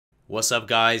What's up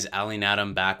guys,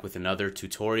 Nadem back with another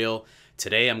tutorial.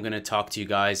 Today I'm going to talk to you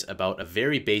guys about a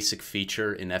very basic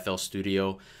feature in FL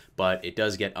Studio, but it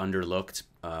does get underlooked,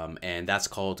 and that's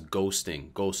called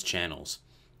ghosting, ghost channels.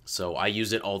 So I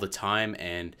use it all the time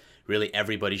and really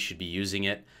everybody should be using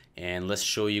it. And let's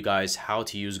show you guys how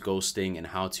to use ghosting and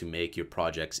how to make your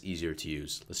projects easier to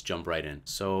use. Let's jump right in.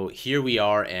 So here we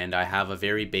are, and I have a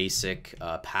very basic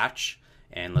patch,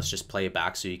 and let's just play it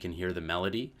back so you can hear the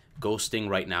melody. Ghosting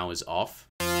right now is off.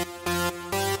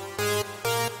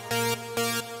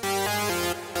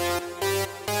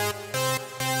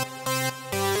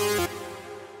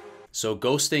 So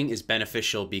ghosting is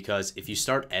beneficial because if you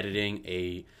start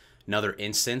editing another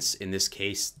instance, in this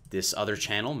case, this other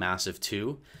channel, Massive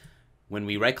 2, when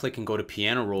we right click and go to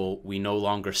piano roll, we no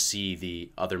longer see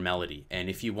the other melody. And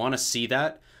if you want to see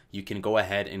that, you can go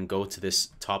ahead and go to this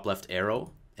top left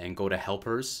arrow and go to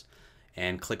helpers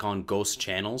and click on ghost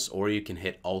channels, or you can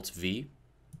hit Alt V.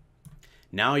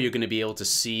 Now you're going to be able to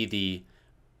see the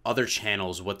other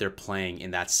channels, what they're playing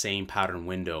in that same pattern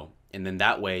window. And then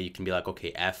that way you can be like,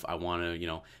 okay, F, I want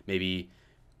to, maybe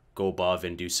go above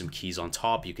and do some keys on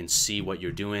top. You can see what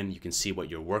you're doing. You can see what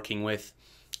you're working with.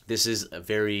 This is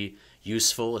very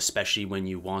useful, especially when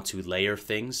you want to layer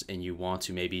things and you want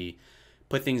to maybe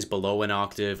put things below an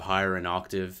octave, higher an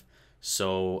octave.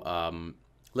 So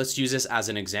let's use this as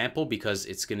an example because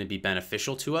it's going to be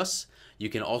beneficial to us. You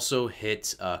can also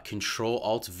hit Control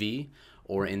Alt V,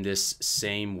 or in this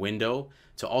same window,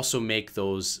 to also make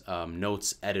those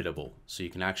notes editable. So you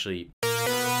can actually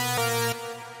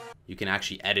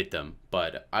edit them,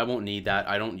 but I won't need that.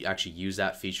 I don't actually use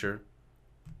that feature.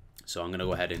 So I'm going to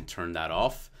go ahead and turn that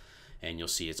off, and you'll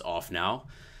see it's off now.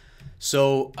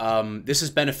 So this is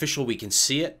beneficial. We can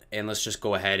see it, and let's just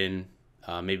go ahead and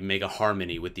maybe make a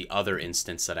harmony with the other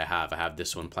instance that I have. I have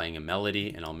this one playing a melody,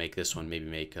 and I'll make this one maybe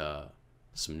make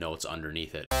some notes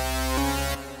underneath it.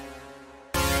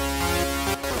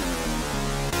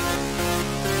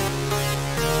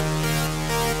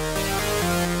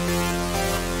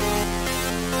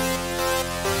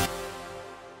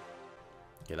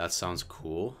 Okay, that sounds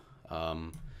cool.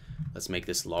 Let's make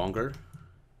this longer.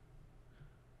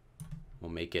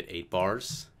 We'll make it 8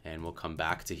 bars, and we'll come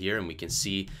back to here, and we can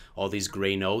see all these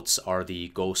gray notes are the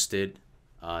ghosted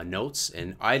notes,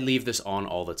 and I leave this on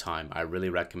all the time. I really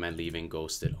recommend leaving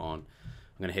ghosted on.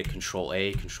 I'm gonna hit Control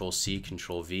A, Control C,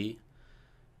 Control V,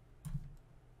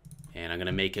 and I'm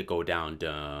gonna make it go down.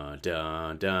 Dun,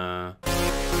 dun, dun.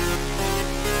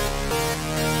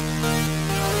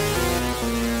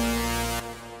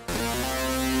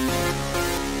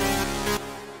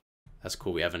 That's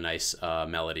cool. We have a nice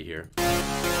melody here.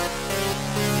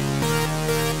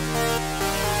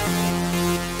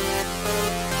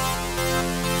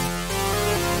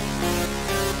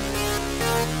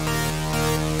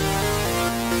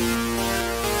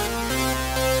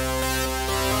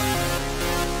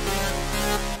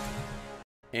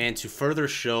 And to further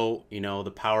show,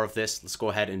 the power of this, let's go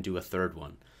ahead and do a third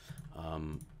one.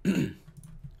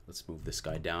 Let's move this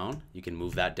guy down. You can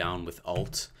move that down with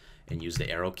Alt and use the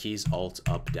arrow keys. Alt,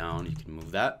 up, down. You can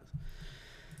move that.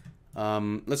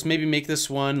 Let's maybe make this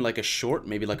one like a short,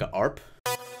 maybe like an ARP.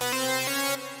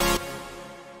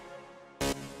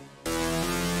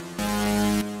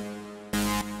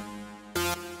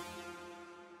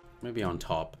 Maybe on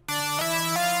top.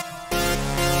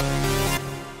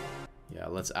 Yeah,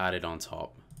 let's add it on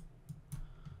top.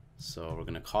 So we're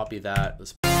gonna copy that.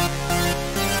 Let's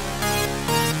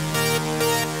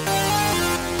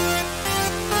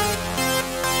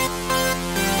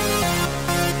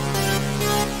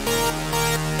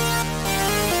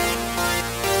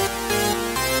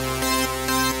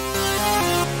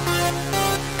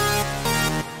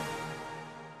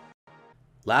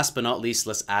Last but not least,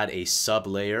 let's add a sub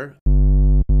layer.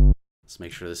 Let's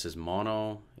make sure this is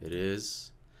mono. It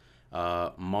is.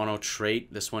 Mono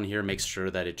trait. This one here makes sure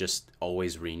that it just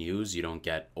always renews. You don't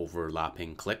get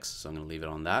overlapping clicks. So I'm going to leave it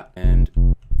on that.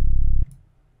 And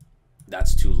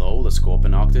that's too low. Let's go up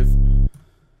an octave.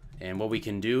 And what we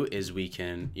can do is we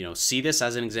can, see this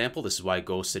as an example. This is why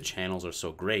ghosted channels are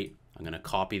so great. I'm going to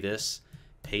copy this,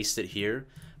 paste it here.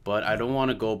 But I don't want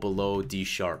to go below D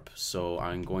sharp. So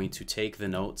I'm going to take the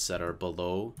notes that are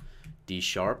below D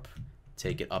sharp,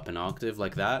 take it up an octave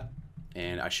like that,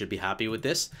 and I should be happy with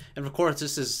this. And of course,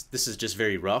 this is just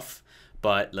very rough,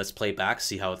 but let's play back,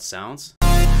 see how it sounds.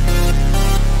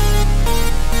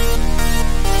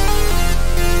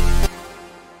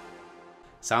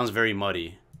 Sounds very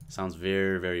muddy. Sounds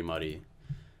very, very muddy.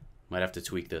 Might have to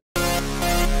tweak this.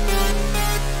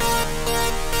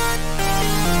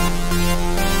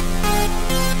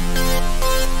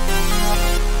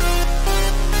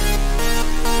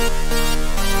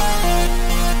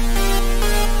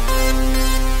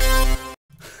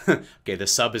 Okay, the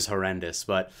sub is horrendous,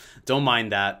 but don't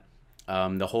mind that.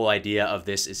 The whole idea of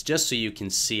this is just so you can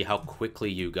see how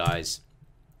quickly you guys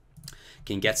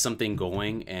can get something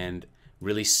going and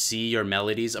really see your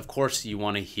melodies. Of course, you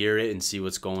want to hear it and see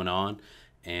what's going on.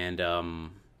 And,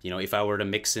 you know, if I were to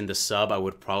mix in the sub, I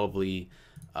would probably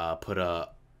put a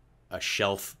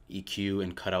shelf EQ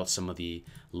and cut out some of the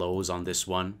lows on this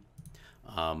one.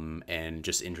 And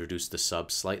just introduce the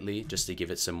sub slightly just to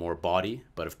give it some more body.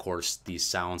 But of course, these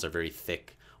sounds are very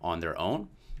thick on their own.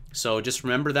 So just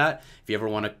remember that. If you ever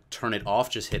want to turn it off,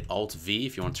 just hit Alt-V.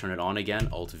 If you want to turn it on again,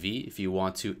 Alt-V. If you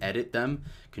want to edit them,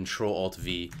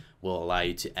 Control-Alt-V will allow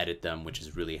you to edit them, which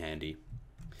is really handy.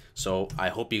 So I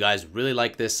hope you guys really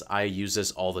like this. I use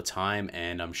this all the time,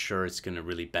 and I'm sure it's going to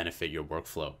really benefit your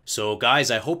workflow. So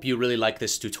guys, I hope you really like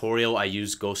this tutorial. I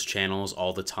use ghost channels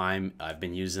all the time. I've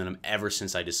been using them ever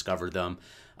since I discovered them.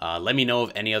 Let me know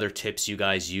of any other tips you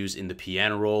guys use in the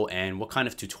piano roll and what kind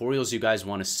of tutorials you guys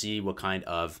want to see, what kind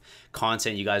of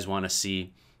content you guys want to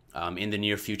see. In the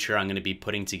near future, I'm going to be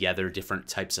putting together different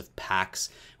types of packs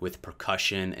with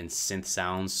percussion and synth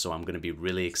sounds, so I'm going to be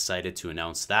really excited to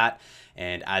announce that.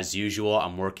 And as usual,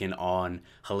 I'm working on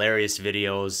hilarious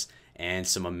videos and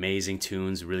some amazing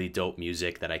tunes, really dope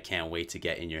music that I can't wait to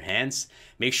get in your hands.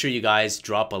 Make sure you guys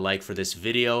drop a like for this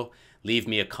video, leave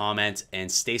me a comment, and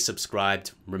stay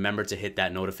subscribed. Remember to hit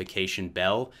that notification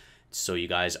bell so you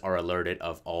guys are alerted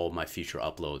of all my future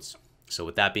uploads. So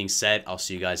with that being said, I'll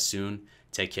see you guys soon.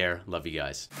 Take care. Love you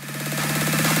guys.